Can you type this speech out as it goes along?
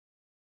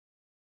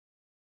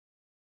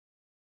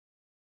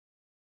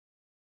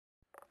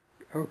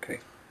Okay.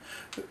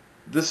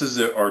 This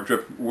is our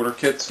drip water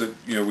kits that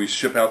we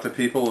ship out to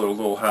people.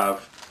 It'll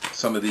have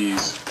some of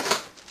these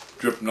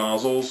drip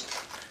nozzles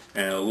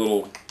and a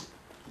little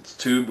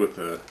tube with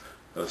a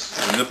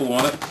nipple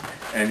on it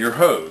and your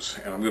hose.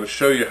 And I'm going to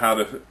show you how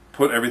to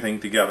put everything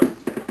together.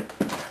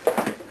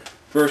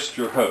 First,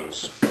 your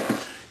hose.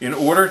 In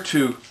order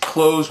to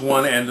close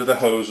one end of the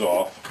hose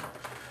off,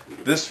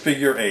 this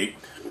figure 8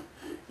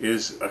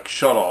 is a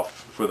shutoff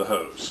for the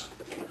hose.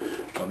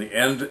 On the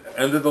end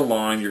of the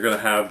line, you're going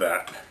to have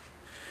that.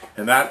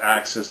 And that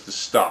acts as the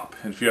stop.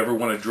 And if you ever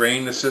want to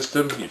drain the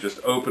system, you just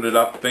open it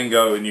up,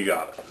 bingo, and you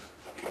got it.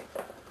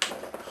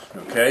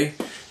 Okay?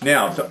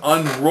 Now, to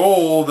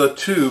unroll the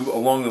tube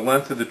along the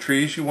length of the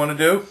trees you want to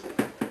do,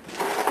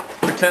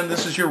 pretend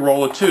this is your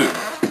roll of tube.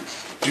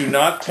 Do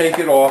not take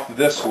it off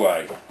this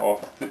way,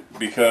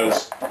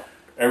 because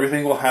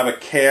everything will have a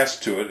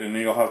cast to it, and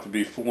you'll have to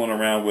be fooling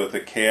around with a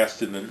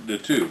cast in the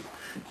tube.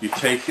 You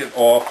take it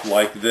off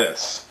like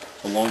this,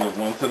 along the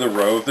length of the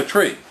row of the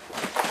tree.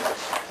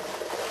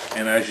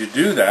 And as you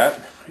do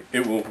that,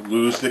 it will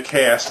lose the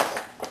cast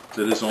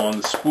that is on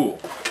the spool.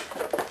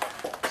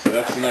 So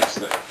that's the next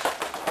thing.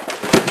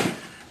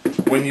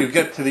 When you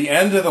get to the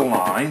end of the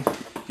line,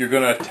 you're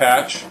going to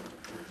attach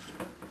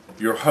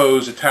your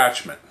hose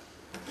attachment.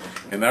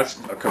 And that's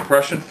a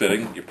compression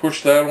fitting. You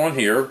push that on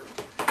here,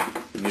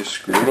 and you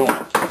screw it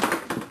on.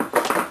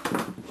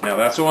 Now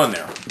that's on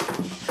there.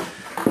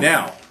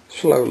 Now,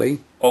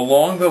 slowly,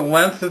 along the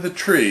length of the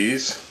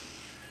trees,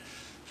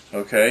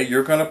 okay,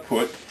 you're going to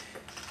put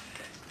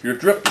your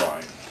drip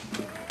line.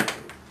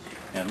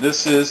 And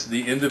this is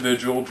the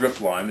individual drip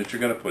line that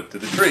you're going to put to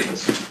the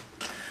trees.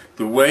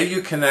 The way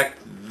you connect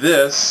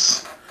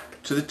this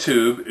to the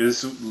tube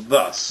is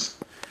thus.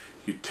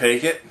 You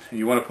take it, and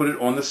you want to put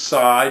it on the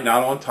side,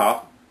 not on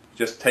top.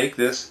 Just take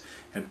this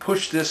and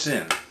push this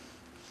in.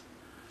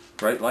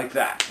 Right like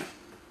that.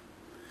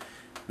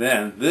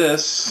 Then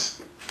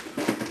this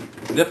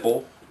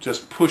nipple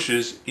just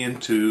pushes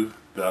into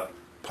the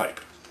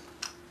pipe.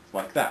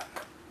 Like that.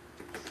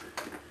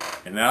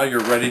 And now you're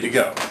ready to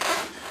go.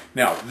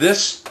 Now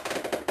this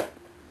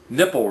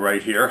nipple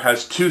right here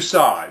has two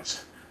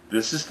sides.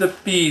 This is the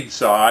feed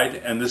side,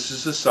 and this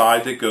is the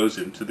side that goes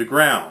into the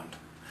ground.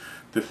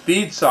 The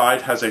feed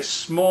side has a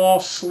small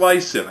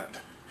slice in it.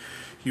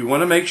 You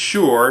want to make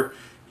sure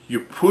you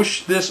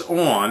push this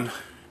on,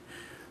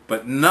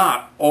 but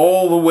not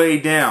all the way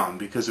down,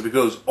 because if it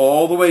goes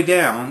all the way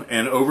down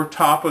and over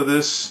top of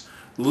this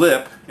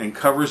lip and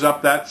covers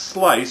up that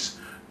slice,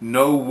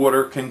 no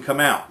water can come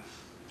out.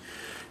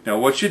 Now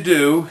what you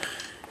do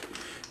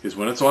is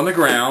when it's on the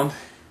ground,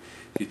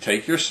 you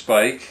take your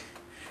spike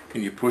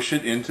and you push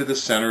it into the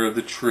center of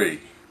the tree.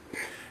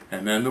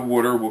 And then the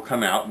water will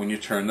come out when you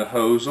turn the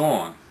hose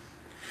on.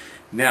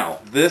 Now,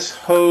 this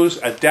hose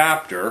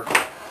adapter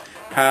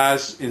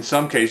has, in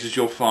some cases,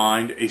 you'll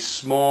find a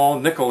small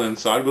nickel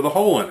inside with a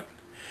hole in it.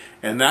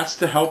 And that's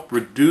to help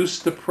reduce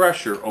the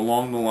pressure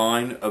along the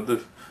line of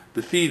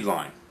the feed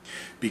line.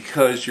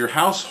 Because your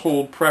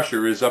household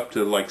pressure is up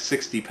to like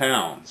 60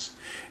 pounds.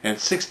 And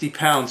 60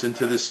 pounds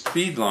into this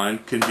feed line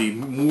can be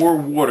more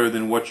water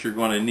than what you're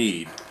going to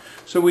need.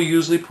 So we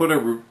usually put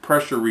a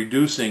pressure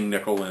reducing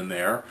nickel in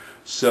there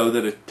so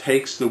that it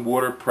takes the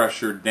water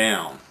pressure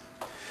down.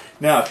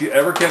 Now if you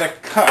ever get a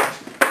cut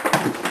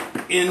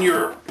in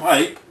your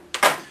pipe,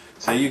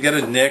 say you get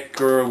a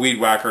nick or a weed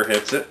whacker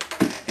hits it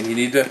and you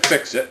need to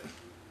fix it,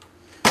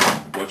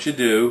 what you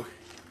do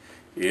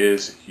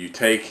is you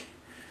take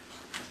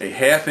a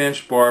 1/2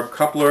 inch barb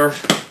coupler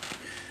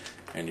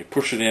and you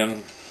push it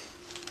in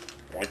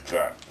like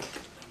that.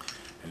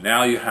 And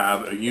now you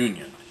have a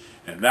union.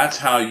 And that's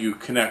how you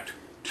connect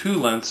two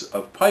lengths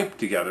of pipe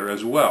together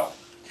as well.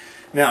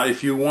 Now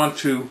if you want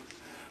to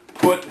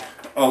put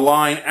a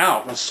line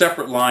out, a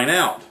separate line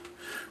out,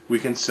 we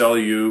can sell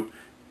you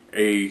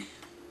a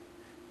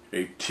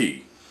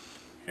T.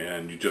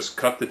 And you just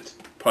cut the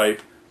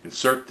pipe,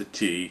 insert the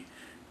T,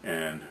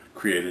 and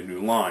create a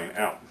new line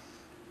out.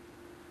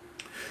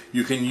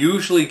 You can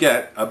usually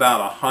get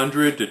about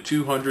 100 to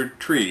 200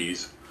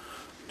 trees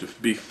to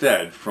be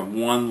fed from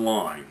one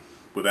line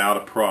without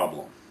a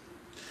problem.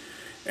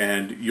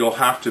 And you'll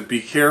have to be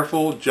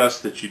careful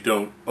just that you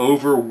don't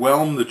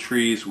overwhelm the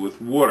trees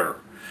with water.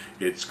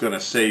 It's going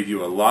to save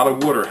you a lot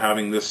of water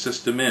having this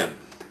system in.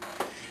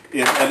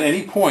 If at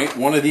any point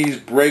one of these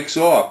breaks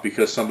off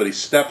because somebody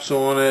steps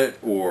on it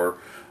or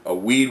a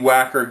weed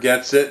whacker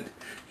gets it,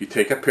 you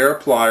take a pair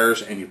of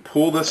pliers and you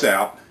pull this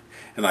out.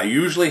 And I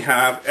usually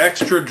have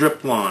extra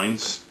drip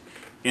lines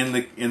in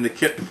the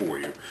kit for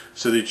you,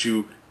 so that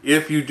you,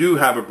 if you do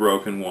have a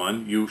broken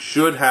one, you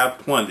should have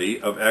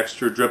plenty of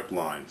extra drip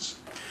lines.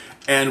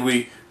 And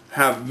we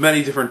have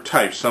many different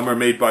types. Some are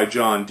made by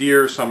John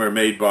Deere, some are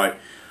made by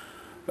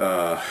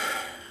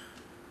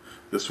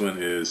this one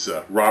is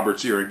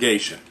Robert's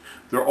Irrigation.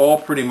 They're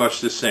all pretty much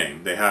the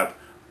same. They have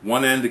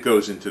one end that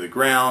goes into the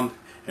ground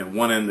and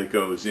one end that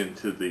goes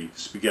into the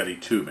spaghetti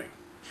tubing.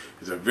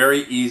 It's a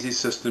very easy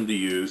system to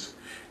use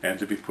and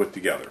to be put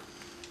together.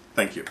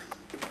 Thank you.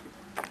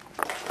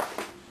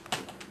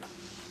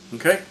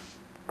 Okay?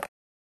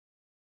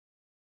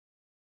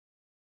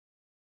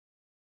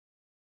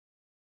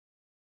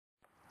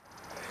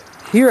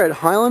 Here at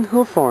Highland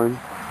Hill Farm,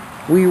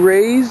 we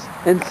raise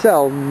and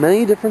sell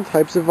many different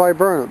types of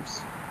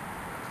viburnums.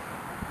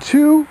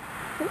 Two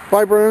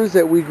viburnums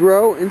that we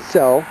grow and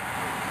sell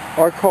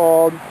are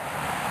called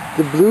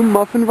the Blue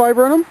Muffin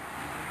Viburnum,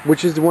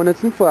 which is the one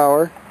that's in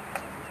flower,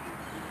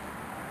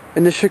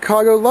 and the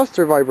Chicago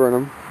Luster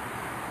Viburnum,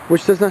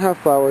 which does not have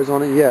flowers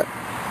on it yet.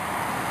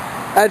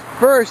 At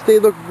first, they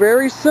look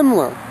very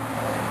similar.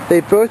 They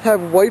both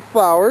have white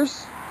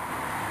flowers.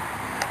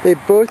 They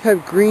both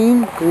have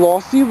green,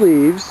 glossy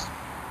leaves.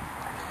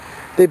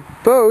 They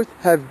both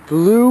have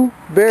blue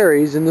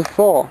berries in the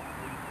fall.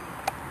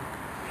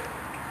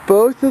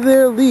 Both of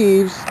their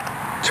leaves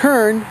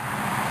turn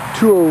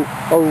to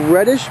a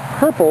reddish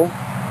purple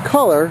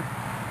color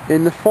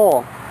in the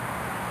fall.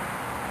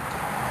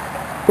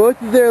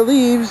 Both of their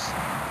leaves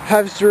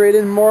have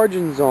serrated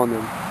margins on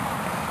them.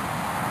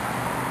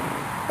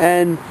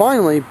 And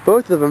finally,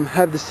 both of them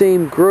have the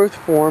same growth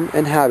form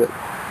and habit.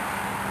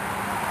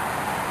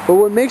 But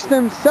what makes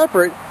them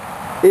separate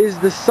is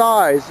the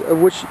size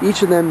of which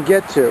each of them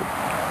get to.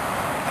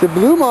 The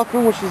Blue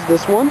Muffin, which is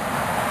this one,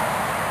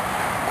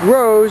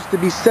 grows to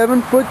be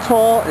 7 foot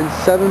tall and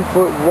 7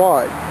 foot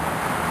wide.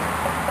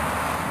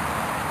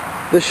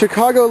 The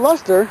Chicago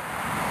Luster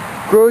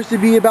grows to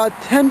be about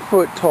 10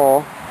 foot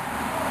tall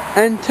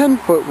and 10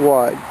 foot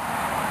wide.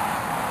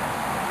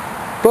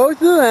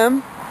 Both of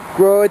them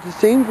grow at the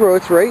same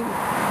growth rate,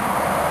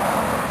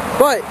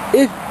 but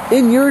if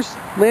in your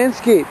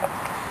landscape,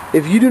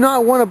 if you do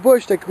not want a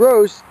bush that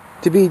grows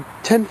to be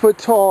 10 foot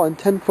tall and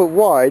 10 foot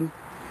wide,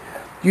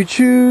 you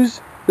choose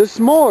the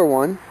smaller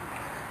one,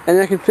 and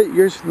that can fit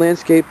your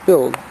landscape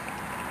build.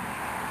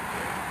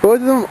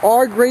 Both of them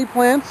are great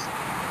plants.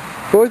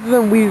 Both of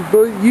them we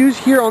both use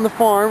here on the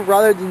farm.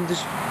 Rather than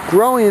just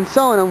growing and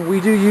selling them, we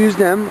do use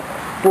them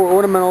for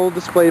ornamental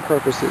display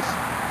purposes.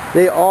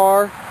 They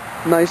are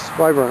nice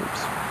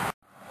viburnums.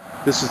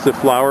 This is the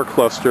flower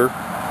cluster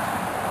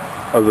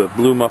of the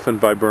Blue Muffin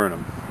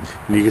Viburnum.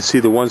 And you can see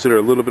the ones that are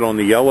a little bit on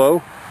the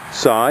yellow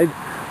side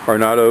are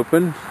not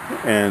open,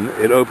 and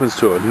it opens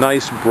to a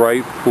nice,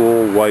 bright,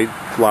 full white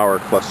flower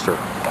cluster.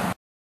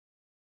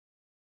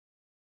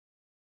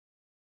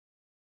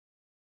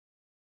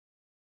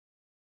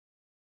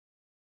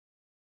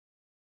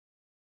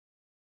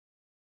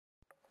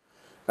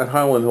 At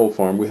Highland Hill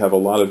Farm, we have a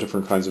lot of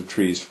different kinds of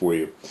trees for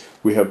you.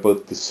 We have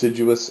both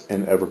deciduous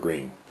and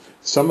evergreen.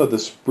 Some of the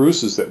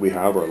spruces that we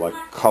have are like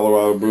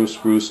Colorado blue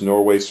spruce,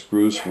 Norway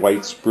spruce,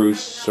 white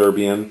spruce,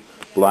 Serbian,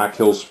 Black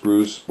Hill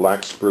spruce,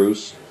 black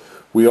spruce.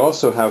 We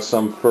also have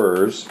some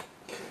firs,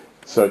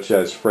 such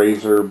as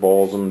Fraser,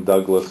 Balsam,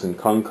 Douglas, and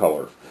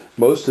Concolor.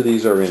 Most of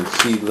these are in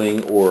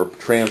seedling or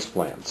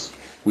transplants.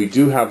 We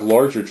do have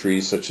larger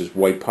trees such as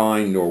white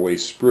pine, Norway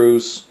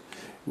spruce.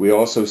 We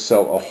also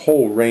sell a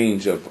whole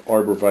range of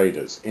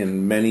arborvitaes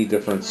in many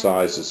different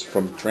sizes,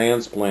 from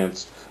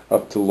transplants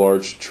up to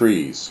large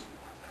trees.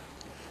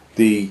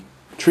 The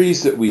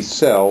trees that we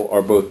sell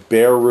are both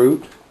bare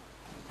root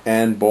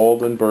and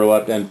balled and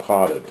burlapped and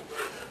potted.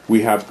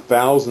 We have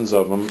thousands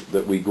of them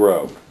that we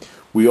grow.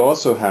 We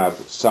also have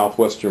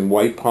southwestern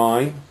white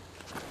pine,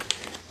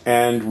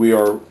 and we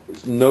are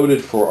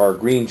noted for our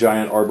green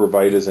giant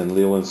arborvitaes and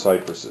Leland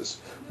cypresses.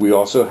 We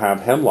also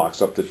have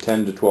hemlocks up to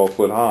 10 to 12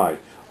 foot high,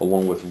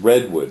 along with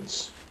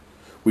redwoods.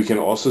 We can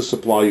also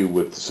supply you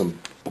with some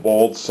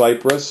bald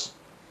cypress,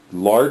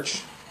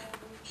 larch,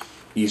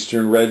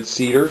 eastern red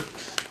cedar.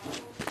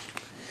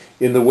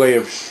 In the way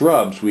of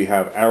shrubs, we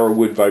have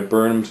arrowwood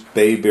viburnums,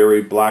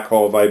 bayberry,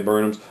 blackhaw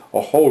viburnums,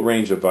 a whole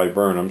range of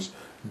viburnums,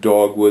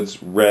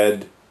 dogwoods,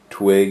 red,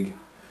 twig,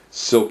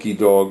 silky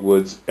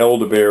dogwoods,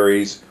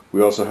 elderberries.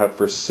 We also have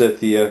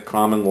forsythia,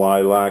 common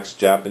lilacs,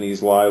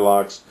 Japanese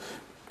lilacs,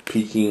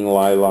 Peking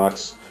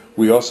lilacs.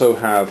 We also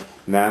have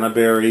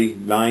nannyberry,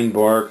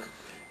 ninebark,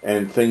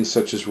 and things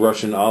such as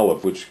Russian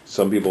olive, which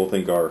some people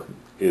think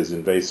is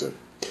invasive.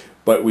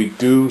 But we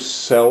do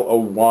sell a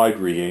wide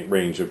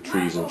range of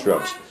trees and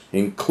shrubs,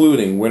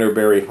 including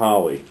winterberry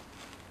holly.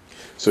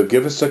 So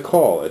give us a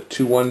call at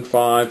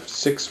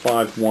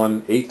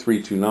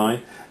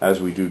 215-651-8329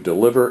 as we do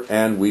deliver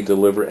and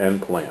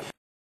plant.